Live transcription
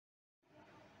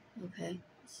Okay,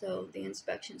 so the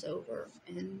inspection's over,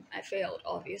 and I failed,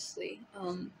 obviously.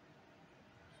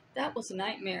 That was a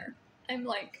nightmare. I'm,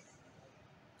 like,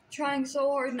 trying so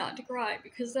hard not to cry,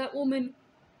 because that woman,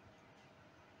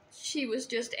 she was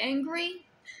just angry,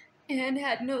 and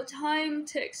had no time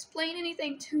to explain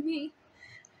anything to me.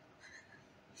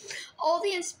 All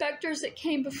the inspectors that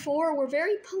came before were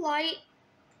very polite,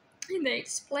 and they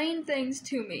explained things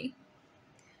to me.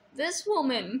 This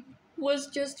woman was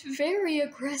just very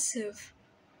aggressive.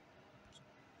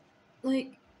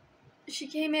 Like, she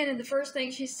came in and the first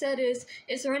thing she said is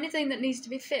there anything that needs to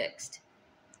be fixed?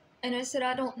 And I said,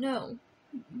 I don't know,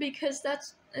 because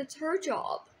it's her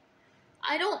job.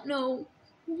 I don't know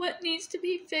what needs to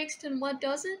be fixed and what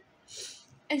doesn't.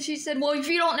 And she said, well, if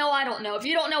you don't know, I don't know. If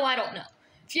you don't know, I don't know.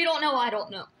 If you don't know, I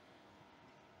don't know.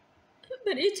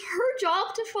 But it's her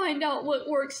job to find out what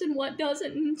works and what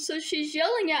doesn't. And so she's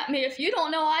yelling at me, if you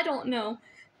don't know, I don't know.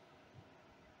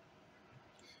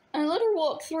 I let her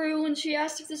walk through, and she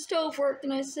asked if the stove worked,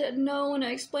 and I said no, and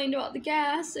I explained about the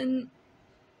gas, and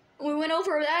we went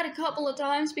over that a couple of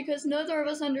times because neither of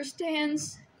us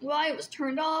understands why it was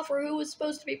turned off or who was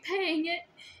supposed to be paying it.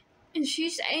 And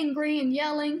she's angry and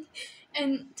yelling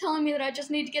and telling me that I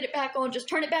just need to get it back on, just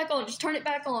turn it back on, just turn it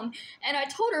back on. And I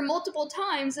told her multiple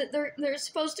times that they're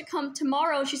supposed to come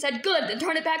tomorrow, and she said, good, then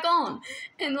turn it back on.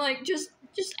 And like, just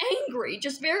angry,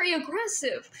 just very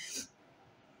aggressive.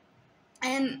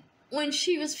 And when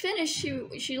she was finished,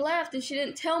 she left, and she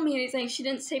didn't tell me anything. She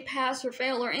didn't say pass or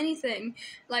fail or anything.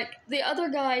 Like, the other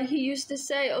guy, he used to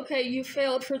say, okay, you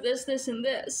failed for this, this, and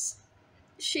this.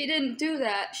 She didn't do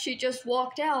that. She just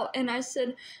walked out, and I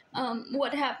said,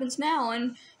 what happens now?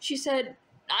 And she said,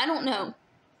 I don't know.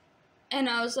 And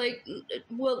I was like,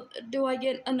 well, do I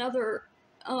get another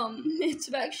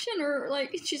inspection? Or,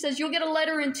 like, she says, you'll get a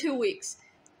letter in 2 weeks.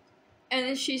 And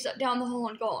then she's down the hall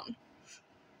and gone.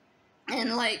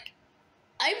 And, like,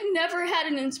 I've never had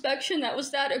an inspection that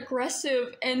was that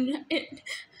aggressive, and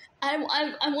I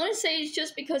want to say it's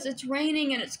just because it's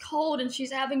raining and it's cold and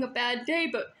she's having a bad day,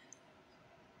 but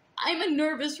I'm a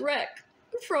nervous wreck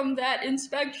from that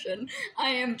inspection.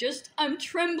 I'm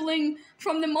trembling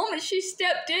from the moment she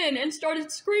stepped in and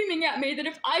started screaming at me that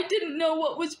if I didn't know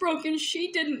what was broken,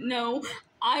 she didn't know.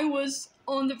 I was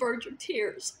on the verge of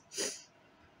tears.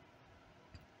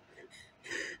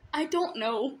 I don't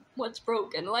know what's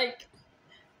broken, like,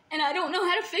 and I don't know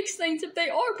how to fix things if they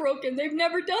are broken. They've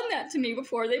never done that to me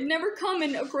before. They've never come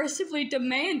and aggressively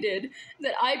demanded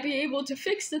that I be able to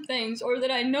fix the things or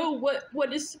that I know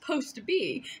what is supposed to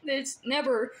be. It's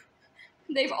never,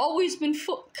 they've always been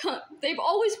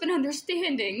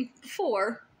understanding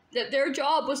before that their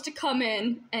job was to come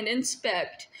in and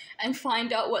inspect and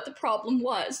find out what the problem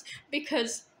was,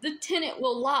 because the tenant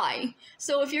will lie.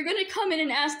 So if you're going to come in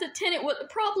and ask the tenant what the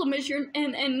problem is,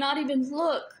 and not even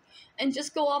look and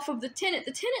just go off of the tenant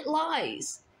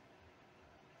lies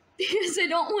because they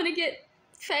don't want to get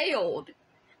failed.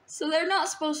 So they're not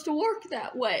supposed to work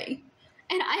that way.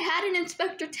 And I had an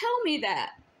inspector tell me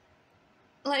that.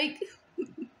 Like,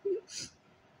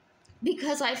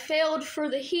 because I failed for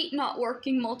the heat not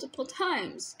working multiple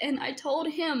times. And I told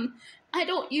him, I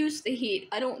don't use the heat.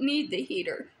 I don't need the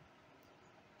heater.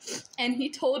 And he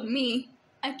told me,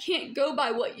 I can't go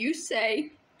by what you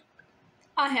say.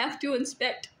 I have to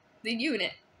inspect the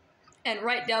unit and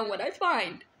write down what I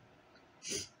find.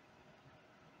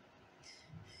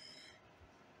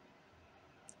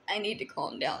 I need to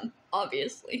calm down,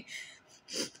 obviously.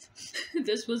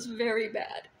 This was very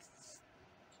bad.